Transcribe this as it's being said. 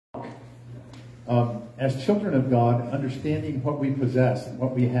as children of God, understanding what we possess and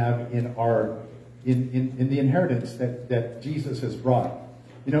what we have in our in the inheritance that Jesus has brought.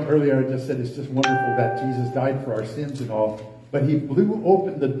 You know, earlier I just said it's just wonderful that Jesus died for our sins and all, but he blew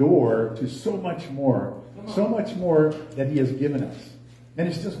open the door to so much more that he has given us. And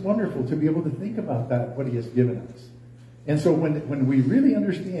it's just wonderful to be able to think about that, what he has given us. And so when we really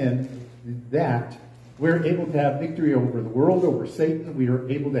understand that, we're able to have victory over the world, over Satan. We are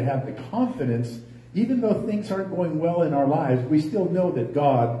able to have the confidence, even though things aren't going well in our lives, we still know that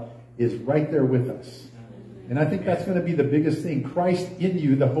God is right there with us. And I think that's going to be the biggest thing. Christ in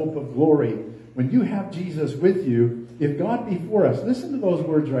you, the hope of glory. When you have Jesus with you, if God be for us, listen to those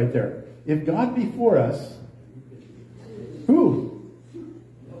words right there. If God be for us, who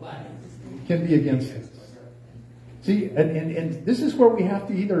can be against us? See, and this is where we have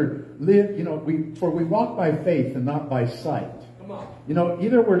to either live, you know, we walk by faith and not by sight. You know,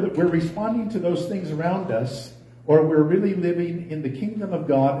 either we're responding to those things around us, or we're really living in the kingdom of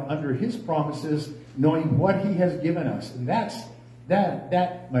God under his promises, knowing what he has given us. And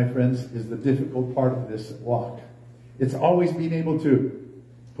that, my friends, is the difficult part of this walk. It's always being able to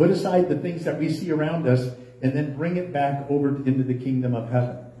put aside the things that we see around us and then bring it back over into the kingdom of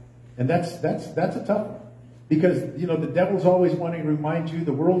heaven. And that's a tough one. Because, you know, the devil's always wanting to remind you,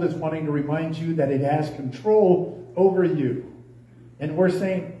 the world is wanting to remind you that it has control over you. And we're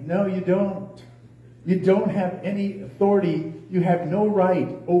saying, no, you don't. You don't have any authority. You have no right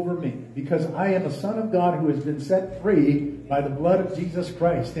over me, because I am a son of God who has been set free by the blood of Jesus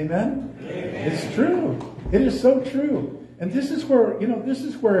Christ. Amen? Amen. It's true. It is so true. And this is where, you know, this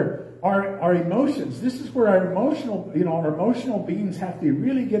is where our emotions, this is where our emotional beings have to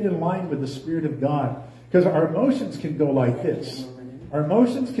really get in line with the Spirit of God. Because our emotions can go like this. Our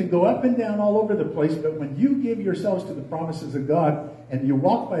emotions can go up and down all over the place, but when you give yourselves to the promises of God and you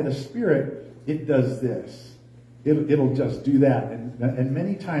walk by the Spirit, it does this. It'll just do that. And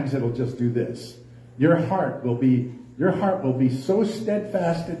many times it'll just do this. Your heart will be so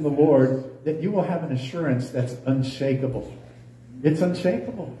steadfast in the Lord that you will have an assurance that's unshakable. It's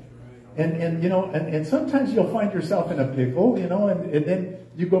unshakable. And you know, and sometimes you'll find yourself in a pickle, you know, and then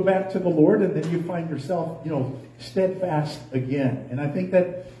you go back to the Lord, and then you find yourself, you know, steadfast again. And I think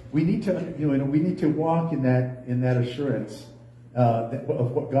that we need to, you know, we need to walk in that assurance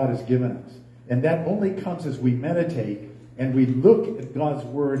of what God has given us. And that only comes as we meditate and we look at God's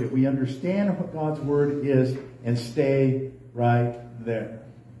Word and we understand what God's Word is and stay right there.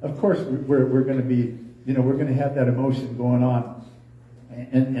 Of course, we're going to be, you know, we're going to have that emotion going on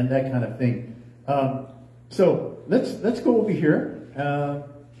and that kind of thing. So let's go over here.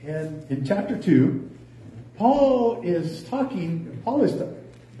 And in chapter 2, Paul is talking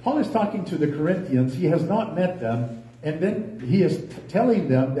to the Corinthians. He has not met them. And then he is telling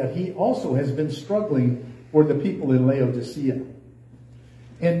them that he also has been struggling for the people in Laodicea.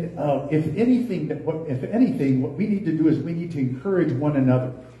 And if anything, what we need to do is we need to encourage one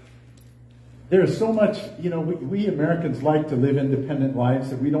another. There is so much, you know, we Americans like to live independent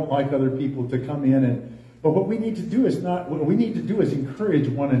lives, and we don't like other people to come in. But what we need to do is encourage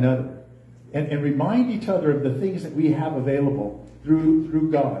one another and remind each other of the things that we have available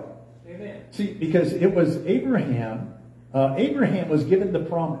through God. Amen. See, because it was Abraham. Abraham was given the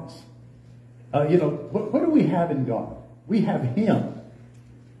promise. You know, what do we have in God? We have Him.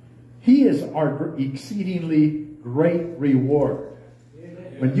 He is our exceedingly great reward.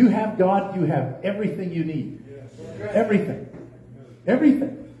 Amen. When you have God, you have everything you need. Yes. Everything.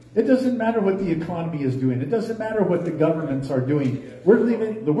 Everything. It doesn't matter what the economy is doing. It doesn't matter what the governments are doing. We're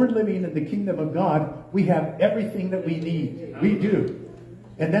living in the kingdom of God. We have everything that we need. We do.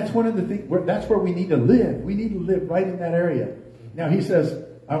 And that's one of the things, that's where we need to live. We need to live right in that area. Now he says,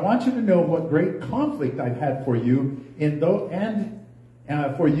 I want you to know what great conflict I've had for you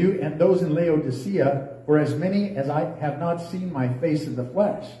for you and those in Laodicea, for as many as I have not seen my face in the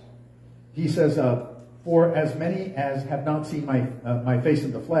flesh. He says, for as many as have not seen my face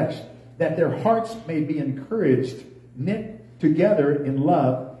in the flesh, that their hearts may be encouraged, knit together in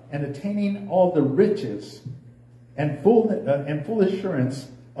love, and attaining all the riches and full assurance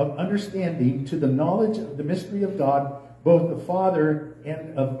of understanding to the knowledge of the mystery of God, both the Father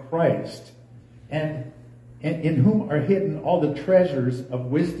and of Christ, and in whom are hidden all the treasures of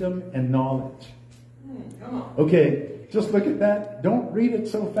wisdom and knowledge. Come on. Okay, just look at that. Don't read it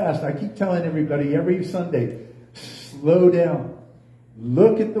so fast. I keep telling everybody every Sunday, slow down.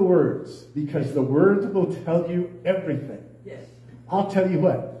 Look at the words, because the words will tell you everything. Yes. I'll tell you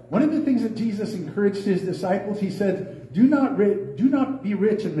what. One of the things that Jesus encouraged his disciples, he said, do not be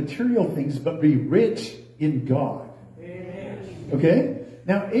rich in material things, but be rich in God. Amen. Okay?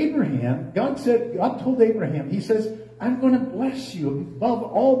 Now Abraham, God told Abraham, he says, I'm going to bless you above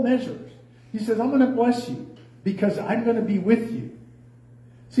all measures. He says, I'm going to bless you because I'm going to be with you.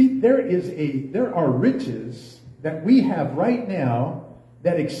 See, there are riches that we have right now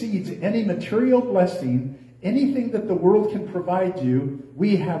that exceeds any material blessing. Anything that the world can provide you,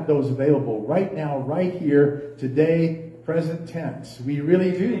 we have those available right now, right here, today, present tense. We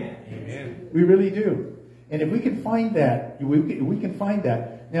really do. Amen. We really do. And if we can find that, we can find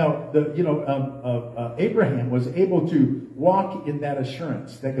that. Now, Abraham was able to walk in that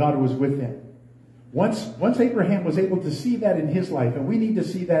assurance that God was with him. Once Abraham was able to see that in his life, and we need to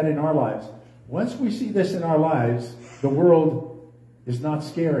see that in our lives. Once we see this in our lives, the world is not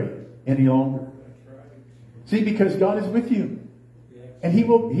scary any longer. See, because God is with you. And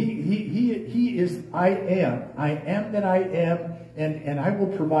he is I am. I am that I am, and I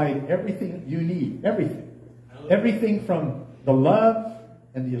will provide everything you need. Everything. Everything from the love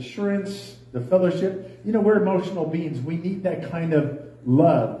and the assurance, the fellowship. You know, we're emotional beings. We need that kind of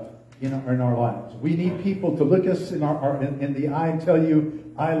love in our lives. We need people to look us in the eye and tell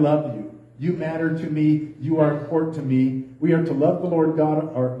you, I love you. You matter to me. You are important to me. We are to love the Lord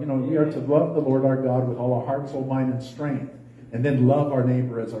God, we are to love the Lord our God with all our heart, soul, mind, and strength. And then love our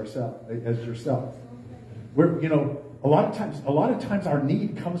neighbor as yourself. A lot of times our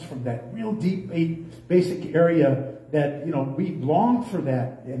need comes from that real deep, basic area that, we long for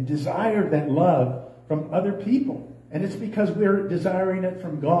that and desire that love from other people. And it's because we're desiring it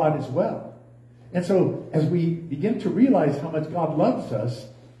from God as well. And so as we begin to realize how much God loves us,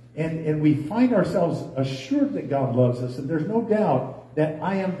 and we find ourselves assured that God loves us, and there's no doubt that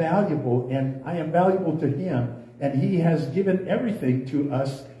I am valuable, and I am valuable to Him, and He has given everything to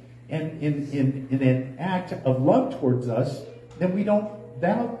us, and in an act of love towards us, then we don't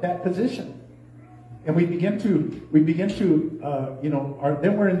doubt that position. And then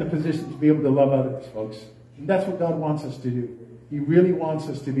we're in the position to be able to love others, folks. And that's what God wants us to do. He really wants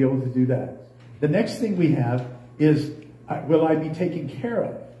us to be able to do that. The next thing we have is, will I be taken care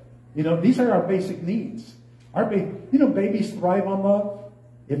of? These are our basic needs. Babies thrive on love.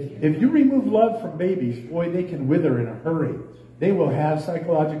 If you remove love from babies, boy, they can wither in a hurry. They will have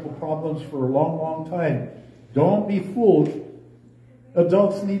psychological problems for a long, long time. Don't be fooled.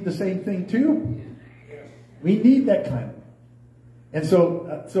 Adults need the same thing too. We need that kind of. And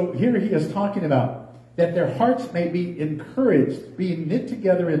so here he is talking about that their hearts may be encouraged, being knit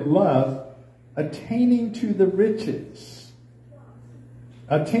together in love, attaining to the riches.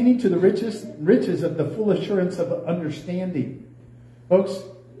 Attaining to the riches of the full assurance of understanding. Folks,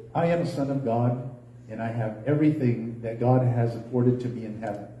 I am a son of God, and I have everything that God has afforded to me in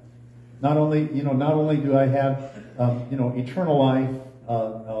heaven. Not only do I have, eternal life.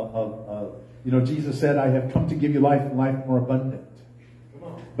 Jesus said, "I have come to give you life and life more abundant."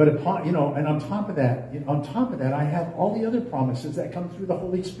 But on top of that, I have all the other promises that come through the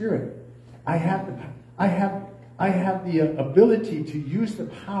Holy Spirit. I have the ability to use the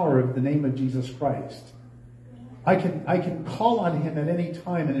power of the name of Jesus Christ. I can call on Him at any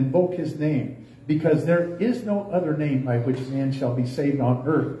time and invoke His name, because there is no other name by which man shall be saved on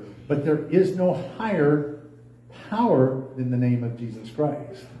earth. But there is no higher power than the name of Jesus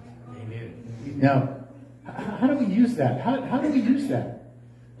Christ. Amen. Now, how do we use that? How do we use that?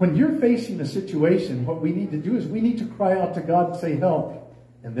 When you're facing a situation, what we need to do is we need to cry out to God and say, help,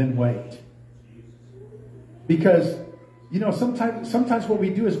 and then wait. Because, sometimes what we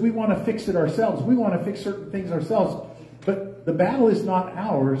do is we want to fix it ourselves. We want to fix certain things ourselves. But the battle is not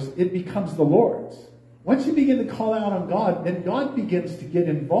ours. It becomes the Lord's. Once you begin to call out on God, then God begins to get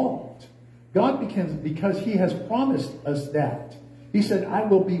involved. Because He has promised us that. He said, I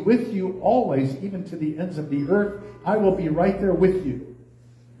will be with you always, even to the ends of the earth. I will be right there with you.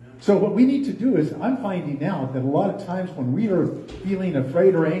 So what we need to do is, I'm finding out that a lot of times when we are feeling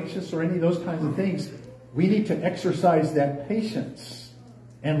afraid or anxious or any of those kinds of things, we need to exercise that patience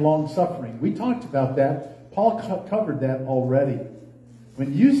and long-suffering. We talked about that. Paul covered that already.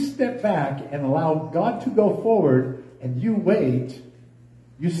 When you step back and allow God to go forward and you wait,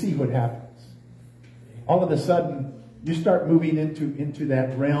 you see what happens. All of a sudden, you start moving into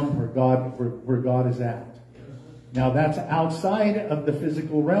that realm where God is at. Now, that's outside of the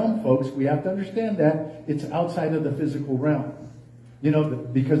physical realm, folks. We have to understand that. It's outside of the physical realm.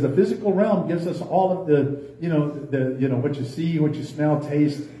 Because the physical realm gives us all of what you see, what you smell,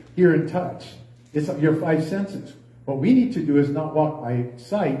 taste, hear, and touch. It's your five senses. What we need to do is not walk by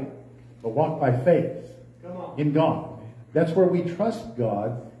sight, but walk by faith in God. That's where we trust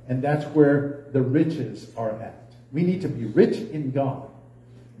God, and that's where the riches are at. We need to be rich in God.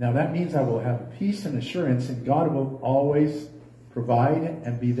 Now that means I will have peace and assurance, and God will always provide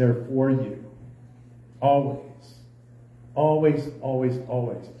and be there for you. Always. Always, always,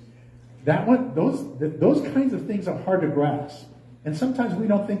 always. Those kinds of things are hard to grasp. And sometimes we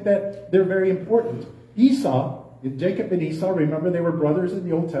don't think that they're very important. Esau, Jacob and Esau, remember they were brothers in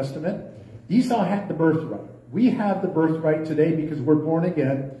the Old Testament. Esau had the birthright. We have the birthright today because we're born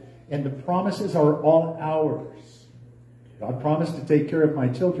again, and the promises are all ours. God promised to take care of my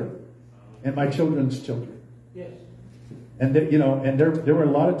children and my children's children. Yes. And there were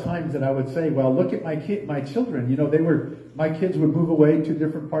a lot of times that I would say, well, look at my children. My kids would move away to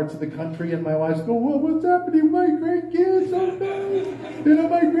different parts of the country, and my wives go, well, what's happening? My grandkids, oh no,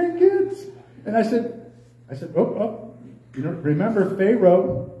 my grandkids. And I said, remember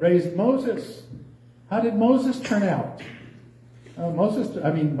Pharaoh raised Moses. How did Moses turn out? Matthew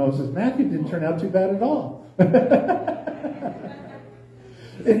didn't turn out too bad at all.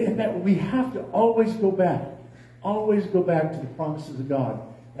 and that we have to always go back to the promises of God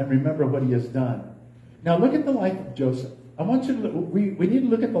and remember what he has done. Now look at the life of Joseph. I want you to look, we need to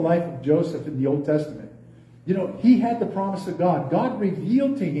look at the life of Joseph in the Old Testament. He had the promise of God. God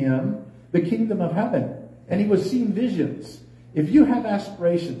revealed to him the kingdom of heaven, and he was seeing visions. If you have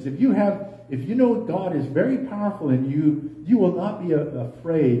aspirations, if you know God is very powerful in you, you will not be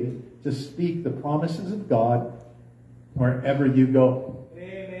afraid to speak the promises of God wherever you go.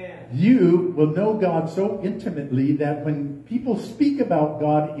 Amen. You will know God so intimately that when people speak about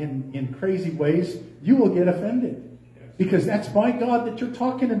God in crazy ways, you will get offended. Because that's my God that you're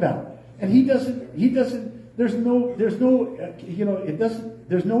talking about. And there's no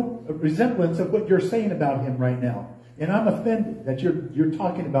resemblance of what you're saying about him right now. And I'm offended that you're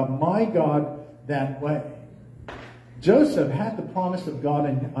talking about my God that way. Joseph had the promise of God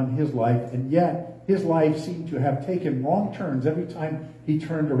on his life, and yet his life seemed to have taken wrong turns every time he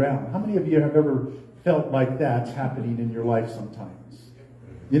turned around. How many of you have ever felt like that's happening in your life sometimes?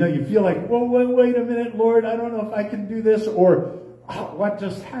 You feel like, whoa, wait a minute, Lord, I don't know if I can do this, or what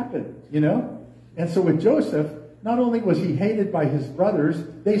just happened, And so with Joseph, not only was he hated by his brothers,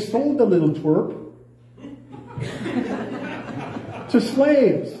 they sold the little twerp to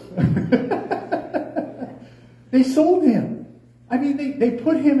slaves. They sold him. I mean, they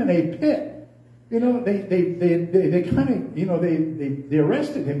put him in a pit. They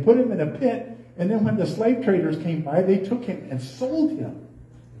arrested him, put him in a pit, and then when the slave traders came by, they took him and sold him.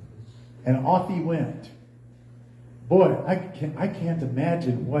 And off he went. Boy, I can't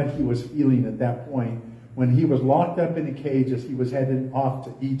imagine what he was feeling at that point when he was locked up in a cage as he was headed off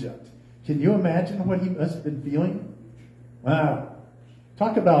to Egypt. Can you imagine what he must have been feeling? Wow.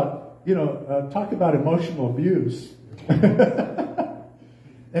 Talk about emotional abuse.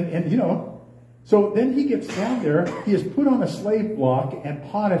 So then he gets down there, he is put on a slave block, and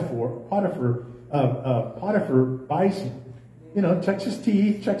Potiphar buys him. Checks his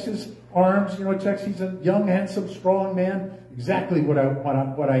teeth, checks his arms, checks he's a young, handsome, strong man. Exactly what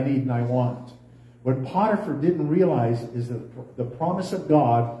I need and I want. What Potiphar didn't realize is that the promise of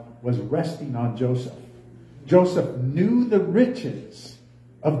God was resting on Joseph. Joseph knew the riches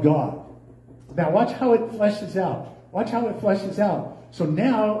of God. Now watch how it fleshes out. So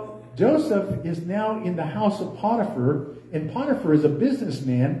now Joseph is now in the house of Potiphar, and Potiphar is a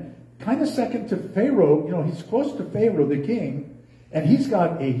businessman, kind of second to Pharaoh. He's close to Pharaoh, the king, and he's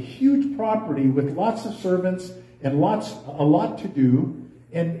got a huge property with lots of servants and a lot to do.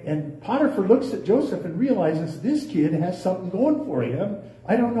 And Potiphar looks at Joseph and realizes this kid has something going for him.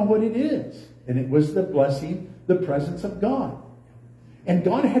 I don't know what it is. And it was the blessing, the presence of God. And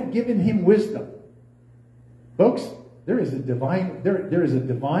God had given him wisdom. Folks, there is a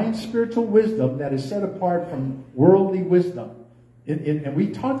divine spiritual wisdom that is set apart from worldly wisdom. And we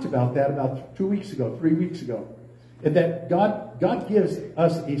talked about that about 3 weeks ago. And that God gives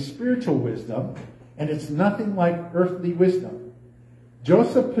us a spiritual wisdom, and it's nothing like earthly wisdom.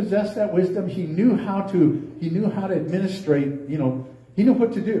 Joseph possessed that wisdom. He knew how to administrate, he knew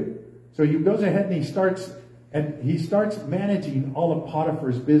what to do. So he goes ahead and he starts managing all of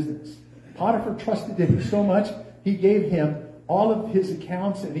Potiphar's business. Potiphar trusted him so much, he gave him all of his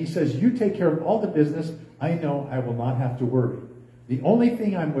accounts, and he says, you take care of all the business. I know I will not have to worry. The only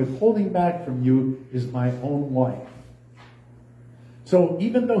thing I'm withholding back from you is my own wife. So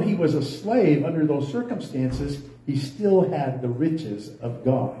even though he was a slave under those circumstances, he still had the riches of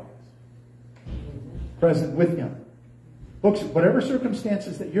God present with him. Folks, whatever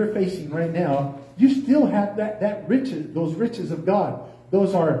circumstances that you're facing right now, you still have those riches of God.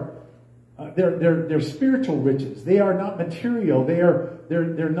 Those are they're spiritual riches. They are not material. They're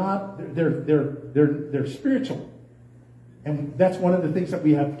spiritual. And that's one of the things that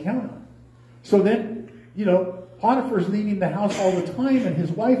we have to count on. So then, Potiphar's leaving the house all the time, and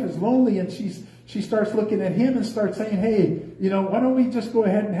his wife is lonely, and she starts looking at him and starts saying, hey, why don't we just go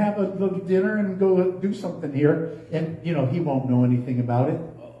ahead and have a little dinner and go do something here? And, he won't know anything about it.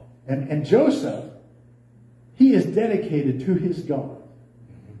 And Joseph, he is dedicated to his God.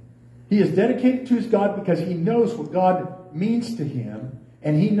 He is dedicated to his God because he knows what God means to him.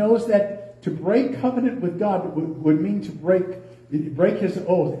 And he knows that to break covenant with God would mean to break his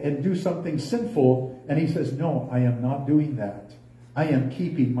oath and do something sinful. And he says, no, I am not doing that. I am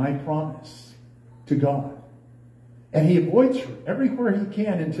keeping my promise to God. And he avoids her everywhere he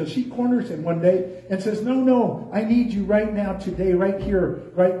can until she corners him one day and says, no, I need you right now, today, right here,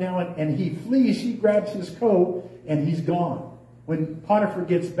 right now. And he flees. She grabs his coat and he's gone. When Potiphar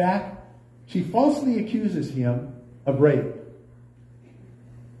gets back, she falsely accuses him of rape.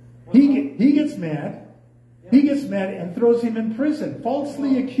 He gets mad. He gets mad and throws him in prison.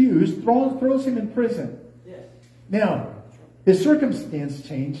 Falsely accused, throws him in prison. Now, his circumstance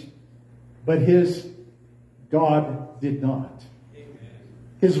changed, but his God did not.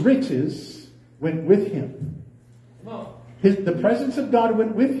 His riches went with him. The presence of God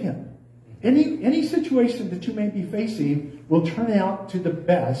went with him. Any situation that you may be facing will turn out to the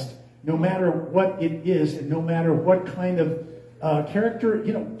best, no matter what it is, and no matter what kind of character.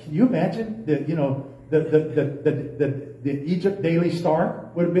 Can you imagine that? The Egypt Daily Star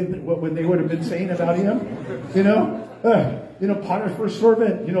would have been what they would have been saying about him. Potiphar's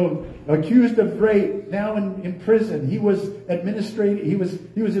servant, accused of rape, now in prison. He was administrating. He was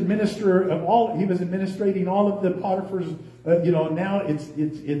administrating all of the Potiphar's. Now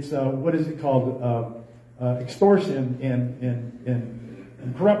it's what is it called? Extortion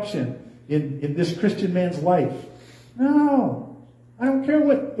and corruption in this Christian man's life. No, I don't care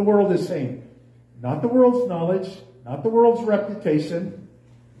what the world is saying. Not the world's knowledge, not the world's reputation,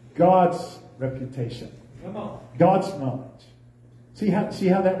 God's reputation. Come on. God's knowledge. See how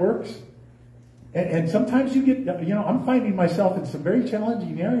that works? And sometimes you get, I'm finding myself in some very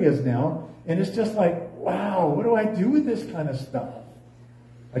challenging areas now, and it's just like, wow, what do I do with this kind of stuff?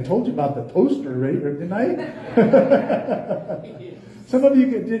 I told you about the toaster, right? Didn't I? Some of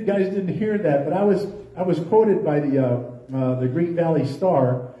you guys didn't hear that, but I was quoted by the Green Valley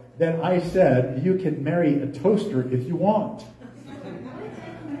Star that I said, you can marry a toaster if you want.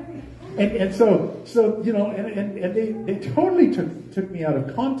 And so they totally took me out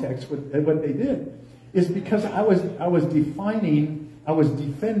of context with what they did, is because I was defending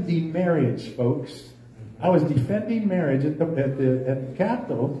marriage, folks. I was defending marriage at the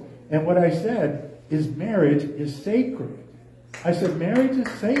Capitol, and what I said is marriage is sacred. I said marriage is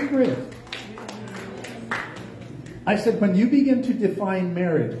sacred. I said when you begin to define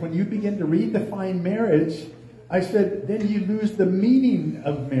marriage, when you begin to redefine marriage, I said then you lose the meaning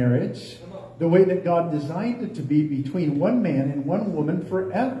of marriage, the way that God designed it to be between one man and one woman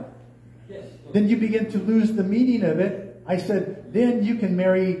forever. Then you begin to lose the meaning of it. I said then you can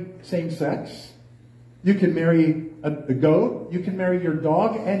marry same sex. You can marry a goat. You can marry your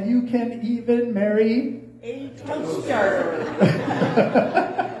dog. And you can even marry a toaster.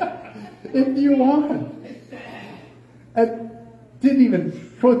 If you want. I didn't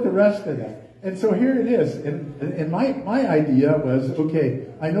even quote the rest of that. And so here it is. And my idea was, okay,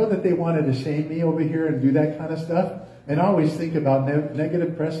 I know that they wanted to shame me over here and do that kind of stuff. And I always think about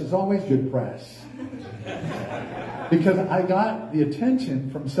negative press is always good press. Because I got the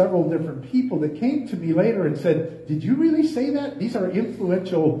attention from several different people that came to me later and said, did you really say that? These are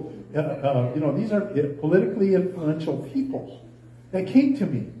influential, these are politically influential people that came to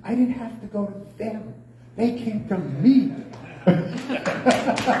me. I didn't have to go to them. They came to me.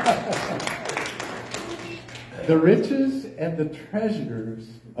 The riches and the treasures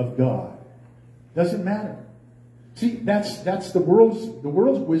of God. Doesn't matter. See, that's the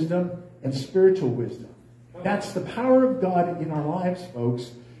world's wisdom and spiritual wisdom. That's the power of God in our lives,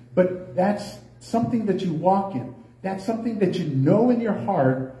 folks. But that's something that you walk in. That's something that you know in your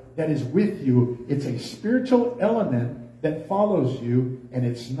heart that is with you. It's a spiritual element that follows you, and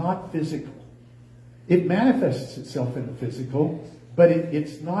it's not physical. It manifests itself in the physical, but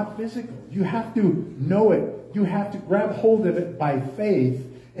it's not physical. You have to know it. You have to grab hold of it by faith,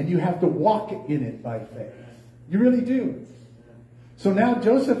 and you have to walk in it by faith. You really do. So now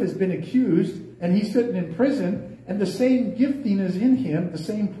Joseph has been accused, and he's sitting in prison, and the same gifting is in him, the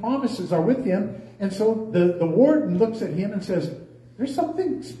same promises are with him, and so the warden looks at him and says, there's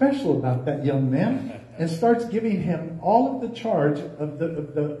something special about that young man, and starts giving him all of the charge of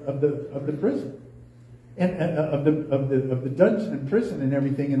the prison, and of the dungeon and prison and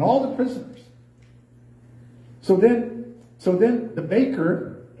everything, and all the prisoners. So then the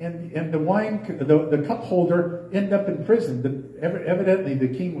baker and the wine, the cup holder ended up in prison. Evidently, the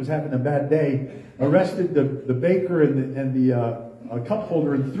king was having a bad day, arrested the baker and the cup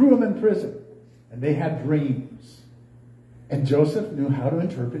holder and threw him in prison. And they had dreams. And Joseph knew how to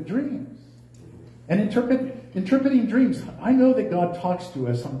interpret dreams. And interpreting dreams, I know that God talks to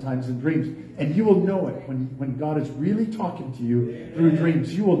us sometimes in dreams. And you will know it when God is really talking to you through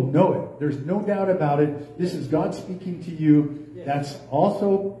dreams. You will know it. There's no doubt about it. This is God speaking to you. That's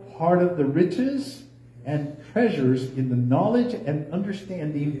also part of the riches and treasures in the knowledge and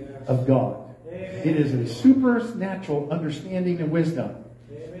understanding of God. It is a supernatural understanding and wisdom.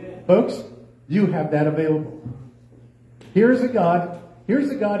 Folks, you have that available. Here's a God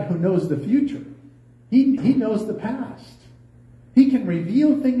who knows the future. He knows the past. He can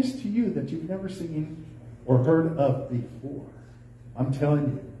reveal things to you that you've never seen or heard of before. I'm telling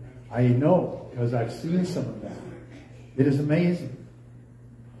you. I know because I've seen some of that. It is amazing.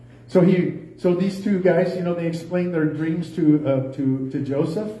 So these two guys, they explain their dreams to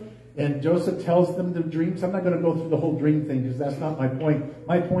Joseph. And Joseph tells them the dreams. I'm not going to go through the whole dream thing because that's not my point.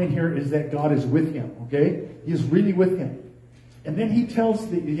 My point here is that God is with him, okay? He's really with him. And then he tells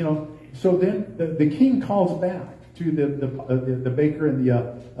so then the king calls back to the baker and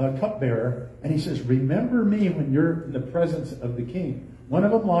the cupbearer, and he says, remember me when you're in the presence of the king. One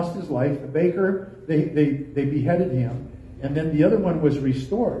of them lost his life. The baker, they beheaded him. And then the other one was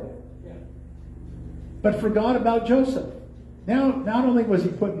restored. But forgot about Joseph. Now, not only was he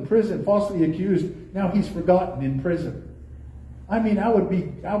put in prison, falsely accused, now he's forgotten in prison. I mean, I would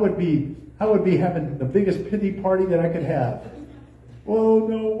be having the biggest pity party that I could have. Oh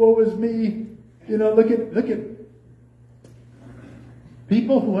no, woe is me. Look at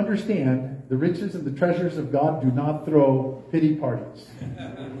people who understand the riches and the treasures of God do not throw pity parties.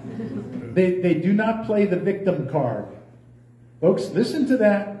 They do not play the victim card. Folks, listen to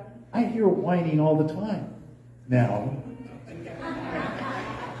that. I hear whining all the time now.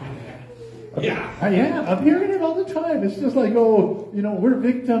 Yeah. I'm hearing it all the time. It's just like, we're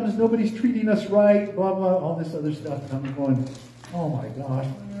victims. Nobody's treating us right. Blah, blah, all this other stuff. And I'm going, oh my gosh.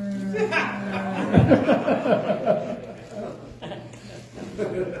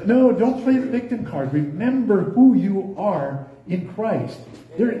 No, don't play the victim card. Remember who you are in Christ.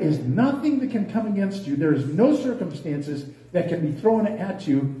 There is nothing that can come against you. There is no circumstances that can be thrown at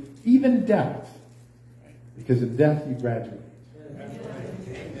you, even death. Because in death you graduate.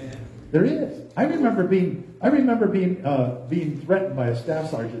 There is. I remember being threatened by a staff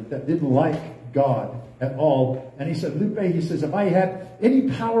sergeant that didn't like God at all. And he said, Lupe, he says, if I had any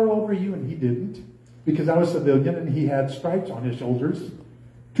power over you, and he didn't, because I was civilian and he had stripes on his shoulders,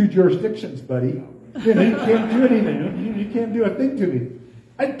 2 jurisdictions, buddy. You can't do anything. You can't do a thing to me.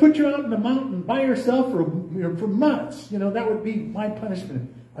 I'd put you out in the mountain by yourself for months. That would be my punishment.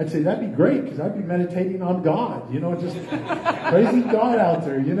 I'd say, that'd be great, because I'd be meditating on God, just praising God out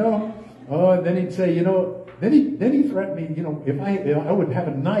there, Oh, and then he'd say, then he threatened me, if I would have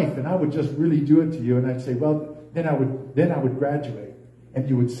a knife and I would just really do it to you. And I'd say, well, then I would graduate and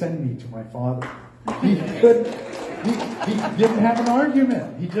you would send me to my father. He didn't have an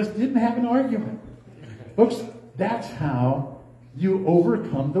argument. He just didn't have an argument. Folks, that's how you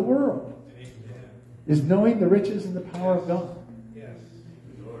overcome the world, is knowing the riches and the power of God.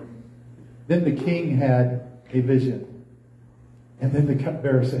 Then the king had a vision. And then the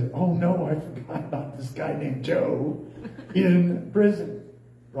cupbearer said, oh no, I forgot about this guy named Joe in prison.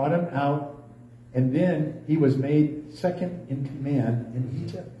 Brought him out. And then he was made second in command in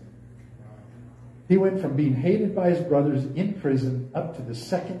Egypt. He went from being hated by his brothers in prison up to the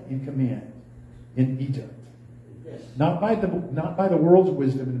second in command in Egypt. Not by the world's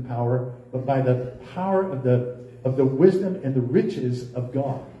wisdom and power, but by the power of the wisdom and the riches of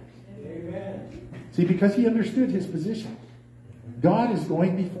God. Amen. See, because he understood his position. God is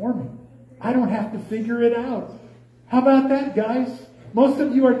going before me. I don't have to figure it out. How about that, guys? Most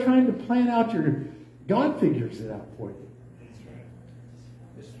of you are trying to plan out God figures it out for you.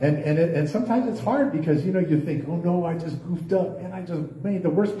 And sometimes it's hard because, you think, oh no, I just goofed up. Man, I just made the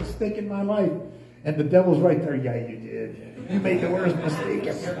worst mistake in my life. And the devil's right there. Yeah, you did. You made the worst mistake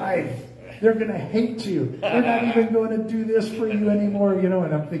of your life. They're going to hate you. They're not even going to do this for you anymore, And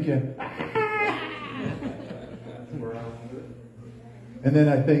I'm thinking, And then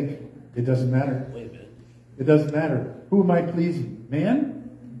I think, it doesn't matter. It doesn't matter. Who am I pleasing? Man?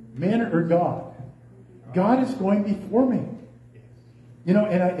 Man or God? God is going before me. And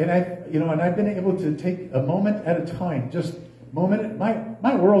I've been able to take a moment at a time, just moment.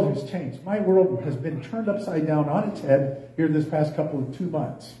 My world has changed. My world has been turned upside down on its head here this past 2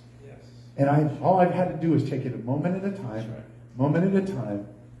 months. And all I've had to do is take it a moment at a time,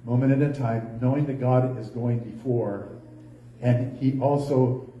 moment at a time, knowing that God is going before. And he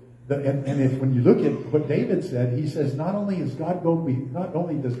also, when you look at what David said, he says, not only does God go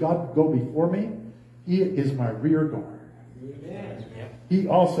before me, he is my rear guard. Amen. He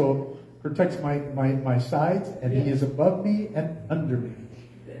also protects my sides, and he is above me and under me.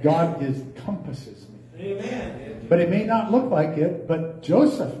 God encompasses me. Amen. But it may not look like it, but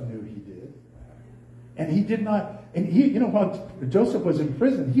Joseph knew he did. And he did not, and while Joseph was in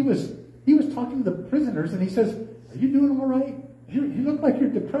prison, he was talking to the prisoners, and he says, are you doing all right? You look like you're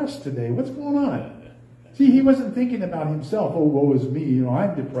depressed today. What's going on? See, he wasn't thinking about himself. Oh, woe is me.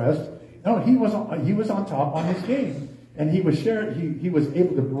 I'm depressed. No, he was on top on his game. And he was he was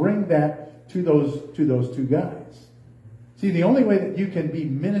able to bring that to those two guys. See, the only way that you can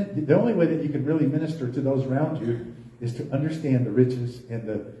really minister to those around you is to understand the riches and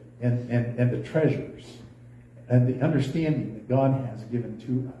the treasures and the understanding that God has given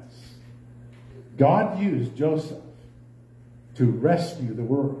to us. God used Joseph to rescue the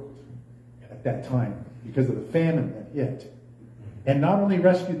world at that time because of the famine that hit. And not only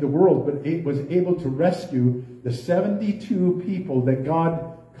rescued the world, but it was able to rescue the 72 people that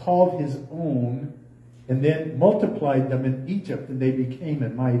God called his own and then multiplied them in Egypt, and they became a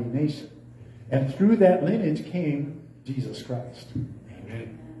mighty nation. And through that lineage came Jesus Christ.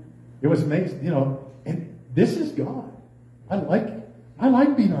 Amen. It was amazing, and this is God. I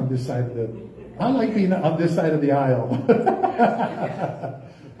like being on this side of the aisle.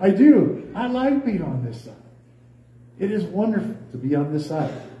 I do. I like being on this side. It is wonderful to be on this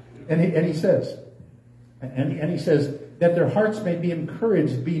side. And he says that their hearts may be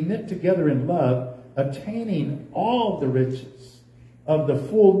encouraged, be knit together in love, attaining all the riches of the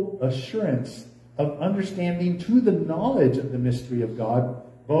full assurance of understanding to the knowledge of the mystery of God,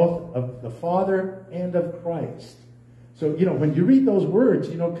 both of the Father and of Christ. So, when you read those words,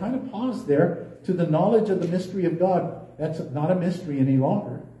 kind of pause there. To the knowledge of the mystery of God. That's not a mystery any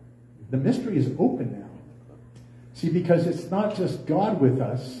longer. The mystery is open now. See, because it's not just God with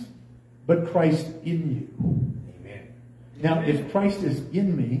us, but Christ in you. Amen. Now, if Christ is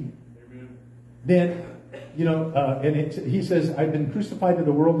in me, then, he says, I've been crucified to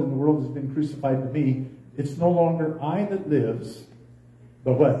the world, and the world has been crucified to me. It's no longer I that lives,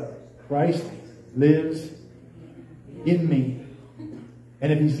 but what? Christ lives in me.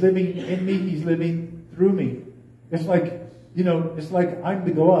 And if he's living in me, he's living through me. It's like, I'm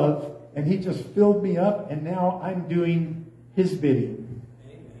the glove, and he just filled me up, and now I'm doing his bidding.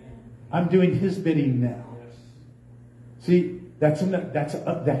 I'm doing his bidding now. See, that's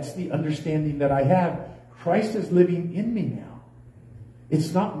the understanding that I have. Christ is living in me now.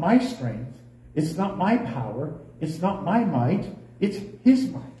 It's not my strength. It's not my power. It's not my might. It's his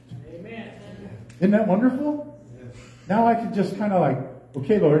might. Amen. Isn't that wonderful? Yes. Now I can just kind of like,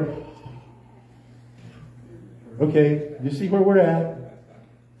 okay, Lord. Okay, you see where we're at?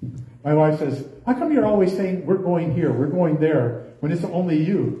 My wife says, how come you're always saying we're going here, we're going there, when it's only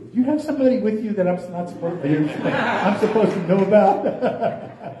you? Do you have somebody with you that I'm supposed to know about?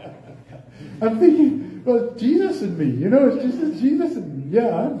 I'm thinking, well, Jesus and me. It's just Jesus and me.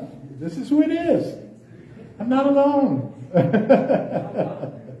 Yeah, this is who it is. I'm not alone.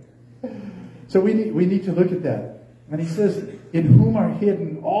 So we need to look at that. And he says, in whom are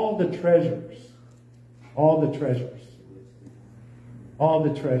hidden all the treasures. All the treasures. All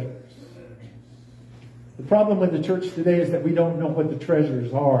the treasures. The problem with the church today is that we don't know what the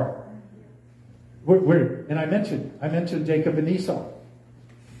treasures are. And I mentioned Jacob and Esau.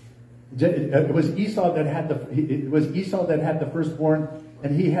 It was Esau that had the firstborn,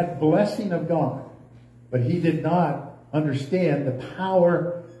 and he had blessing of God, but he did not understand the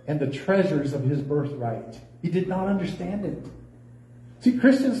power and the treasures of his birthright. He did not understand it. See,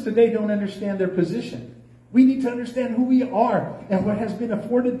 Christians today don't understand their position. We need to understand who we are and what has been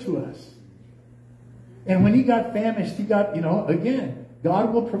afforded to us. And when he got famished, he got, again,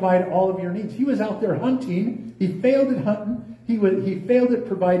 God will provide all of your needs. He was out there hunting. He failed at hunting. He failed at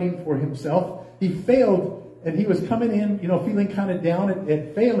providing for himself. He failed, and he was coming in, feeling kind of down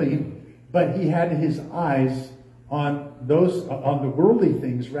at failing. But he had his eyes on the worldly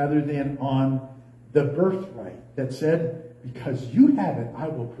things rather than on the birthright that said, because you have it, I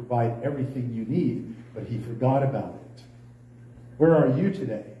will provide everything you need. But he forgot about it. Where are you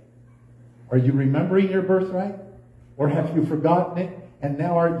today? Are you remembering your birthright? Or have you forgotten it? And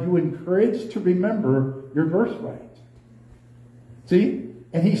now are you encouraged to remember your birthright? See?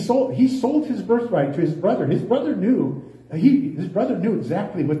 And he sold his birthright to his brother. His brother knew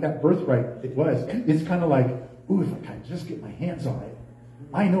exactly what that birthright it was. It's kind of like, ooh, if I can just get my hands on it.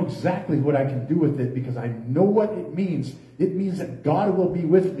 I know exactly what I can do with it because I know what it means. It means that God will be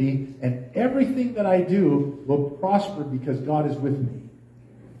with me, and everything that I do will prosper because God is with me.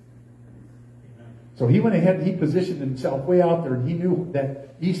 So he went ahead and he positioned himself way out there, and he knew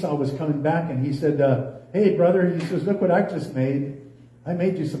that Esau was coming back, and he said, hey, brother, he says, look what I just made. I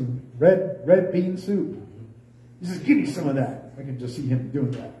made you some red bean soup. He says, give me some of that. I can just see him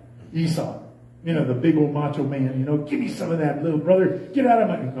doing that. Esau, you know, the big old macho man, you know, give me some of that, little brother. Get out of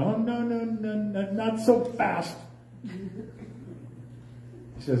my... Oh, no, not so fast. He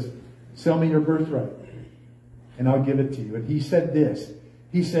says, sell me your birthright, and I'll give it to you. And he said this.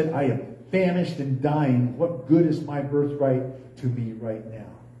 He said, I am famished and dying. What good is my birthright to me right now?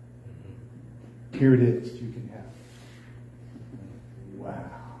 Here it is. You can have it.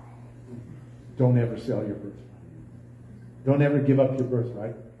 Wow. Don't ever sell your birthright. Don't ever give up your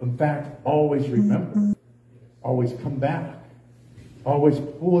birthright. In fact, always remember. Always come back. Always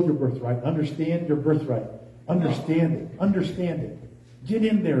pull your birthright. Understand your birthright. Understand it. Understand it. Get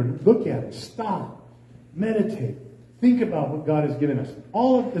in there. Look at it. Stop. Meditate. Think about what God has given us.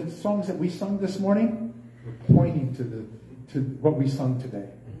 All of the songs that we sung this morning were pointing to what we sung today.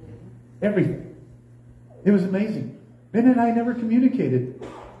 Everything. It was amazing. Ben and I never communicated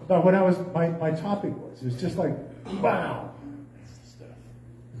about what my topic was. It was just like, wow.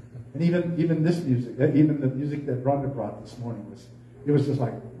 And even this music, even the music that Rhonda brought this morning it was just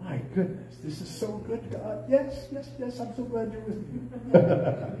like, my goodness, this is so good, God. Yes, I'm so glad you're with me.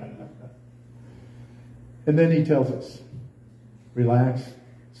 And then he tells us, relax,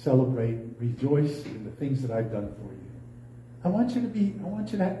 celebrate, rejoice in the things that I've done for you. I want you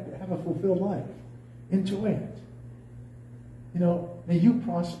to have a fulfilled life. Enjoy it. You know, may you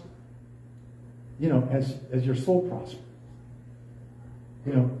prosper. You know, as your soul prospers.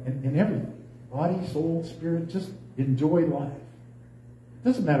 You know, in everything. Body, soul, spirit, just enjoy life. It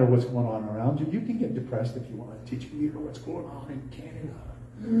doesn't matter what's going on around you. You can get depressed if you want to. Teach me what's going on in Canada.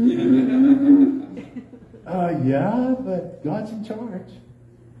 Yeah, but God's in charge.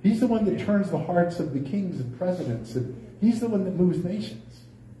 He's the one that turns the hearts of the kings and presidents, and he's the one that moves nations.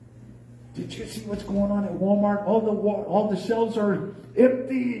 Did you see what's going on at Walmart? All the shelves are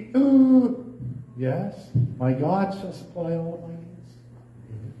empty. Yes, my God shall supply all of my needs,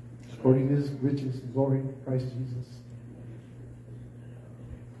 according to his riches and glory in Christ Jesus.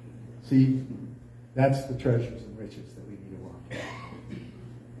 See, that's the treasures and riches that we need to walk in.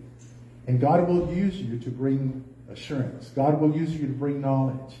 And God will use you to bring assurance. God will use you to bring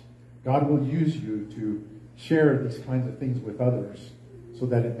knowledge. God will use you to share these kinds of things with others so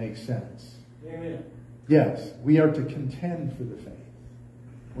that it makes sense. Amen. Yes, we are to contend for the faith.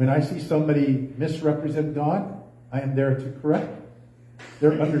 When I see somebody misrepresent God, I am there to correct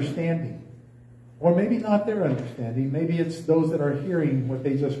their understanding. Or maybe not their understanding. Maybe it's those that are hearing what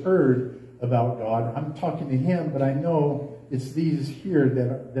they just heard about God. I'm talking to him, but I know it's these here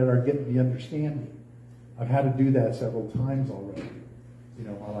that are getting the understanding. I've had to do that several times already, you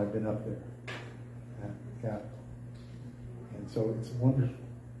know, while I've been up there at the Capitol. And so it's wonderful.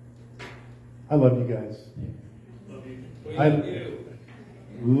 I love you guys. I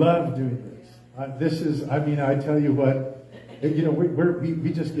love doing this. I tell you what, you know,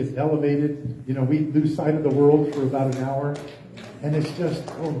 we just get elevated. You know, we lose sight of the world for about an hour. And it's just,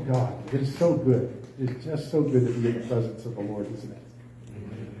 oh God, it is so good. It's just so good to be in the presence of the Lord, isn't it?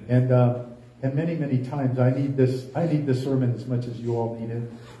 And many, many times I need this sermon as much as you all need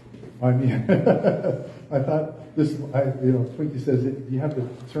it. I mean, I thought Twinkie says, do you have the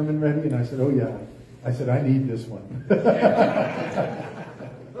sermon ready? And I said, oh yeah. I said, I need this one.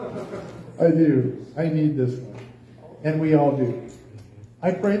 I do. I need this one. And we all do.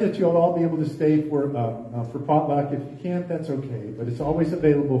 I pray that you'll all be able to stay for potluck. If you can't, that's okay. But it's always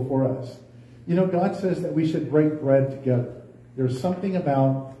available for us. You know, God says that we should break bread together. There's something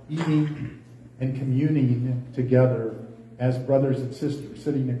about eating and communing together as brothers and sisters,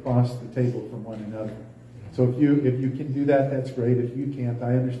 sitting across the table from one another. So if you can do that, that's great. If you can't,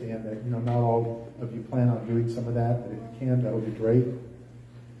 I understand that. You know, not all of you plan on doing some of that, but if you can, that would be great.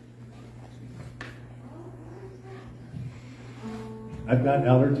 I've got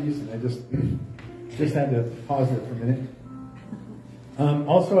allergies, and I just had to pause there for a minute.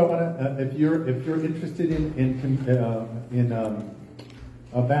 Also, I want to, if you're interested in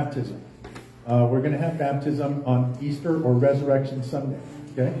baptism, we're going to have baptism on Easter or Resurrection Sunday.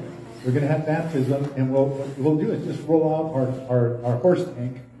 Okay, we're going to have baptism, and we'll do it. Just roll out our horse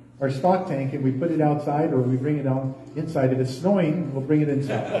tank, our stock tank, and we put it outside, or we bring it on inside. If it's snowing, we'll bring it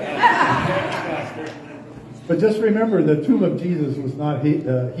inside. But just remember, the tomb of Jesus was not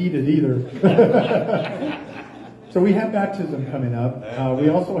heated either. So we have baptism coming up. We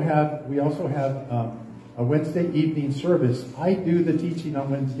also have a Wednesday evening service. I do the teaching on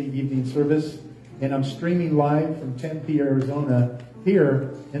Wednesday evening service, and I'm streaming live from Tempe, Arizona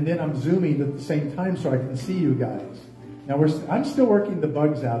here, and then I'm Zooming at the same time so I can see you guys. Now I'm still working the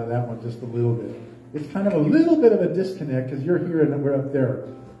bugs out of that one just a little bit. It's kind of a little bit of a disconnect because you're here and we're up there,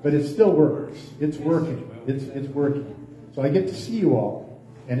 but it still works. It's working. It's working. So I get to see you all,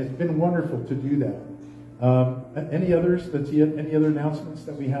 and it's been wonderful to do that. Any others? Any other announcements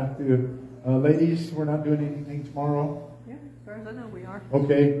that we have to? Ladies, we're not doing anything tomorrow. Yeah, as far as I know, we are.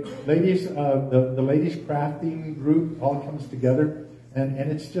 Okay, ladies, the ladies crafting group all comes together, and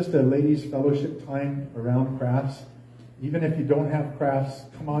it's just a ladies fellowship time around crafts. Even if you don't have crafts,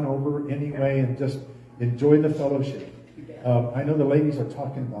 come on over anyway and just enjoy the fellowship. I know the ladies are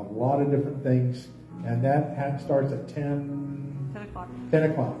talking about a lot of different things, and that starts at 10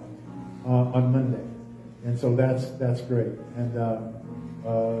 o'clock on Monday. And so that's great. And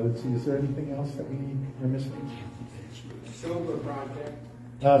let's see, is there anything else that we're missing? Sober project.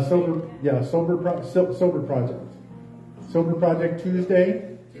 Sober project. Sober project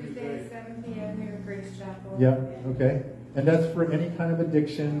Tuesday. Tuesday, 7 p.m. here at Grace Chapel. Yeah. Okay. And that's for any kind of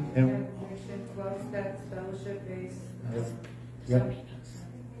addiction and. 12 steps, fellowship based. Yep.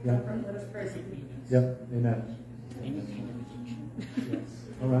 Yeah. Let us pray. Yep. Amen.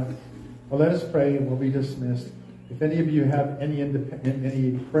 All right. Well, let us pray and we'll be dismissed. If any of you have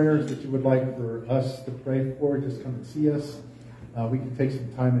any prayers that you would like for us to pray for, just come and see us. We can take some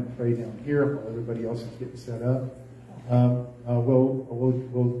time and pray down here while everybody else is getting set up. We'll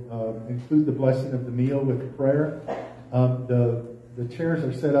include the blessing of the meal with a prayer. The chairs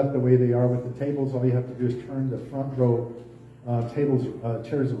are set up the way they are with the tables. All you have to do is turn the front row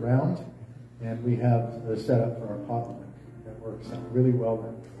chairs around, and we have set up for our potluck. That works out really well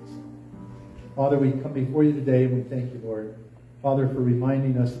then. Father, we come before you today and we thank you, Lord. Father, for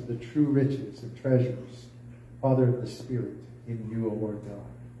reminding us of the true riches and treasures, Father, of the Spirit in you, O Lord God.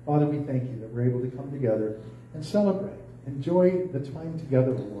 Father, we thank you that we're able to come together and celebrate, enjoy the time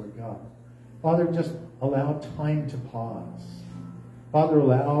together, O Lord God. Father, just allow time to pause. Father,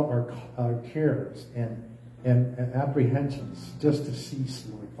 allow our cares and apprehensions just to cease,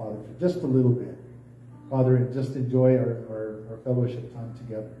 Lord, Father, for just a little bit. Father, and just enjoy our fellowship time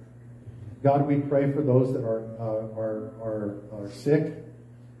together. God, we pray for those that are sick.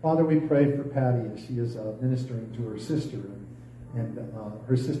 Father, we pray for Patty as she is ministering to her sister and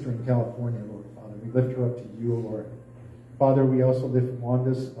her sister in California, Lord, Father. We lift her up to you, Lord. Father, we also lift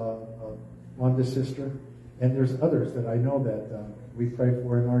Wanda's sister, and there's others that I know that we pray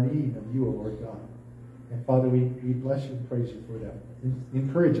for in our need of you, O Lord God. And Father, we bless you and praise you for that.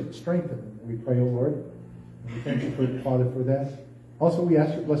 Encourage them, strengthen them, we pray, O Lord. And we thank you, Father, for that. Also, we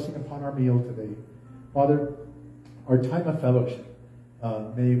ask your blessing upon our meal today. Father, our time of fellowship,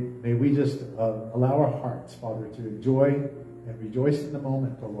 may we just allow our hearts, Father, to enjoy and rejoice in the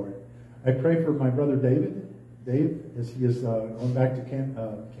moment, O Lord. I pray for my brother Dave, as he is going back to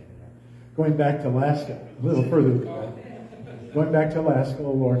Canada, going back to Alaska, a little further than that. Going back to Alaska,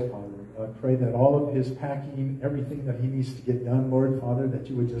 O Lord, Father. I pray that all of his packing, everything that he needs to get done, Lord, Father, that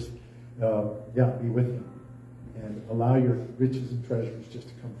you would just, be with him. And allow your riches and treasures just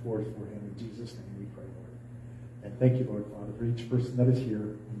to come forth for him. In Jesus' name we pray, Lord. And thank you, Lord, Father, for each person that is here.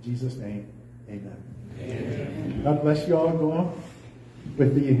 In Jesus' name, amen. Amen. God bless you all. Go on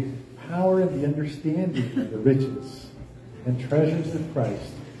with the power and the understanding of the riches and treasures of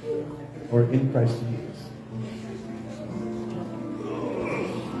Christ, or in Christ Jesus.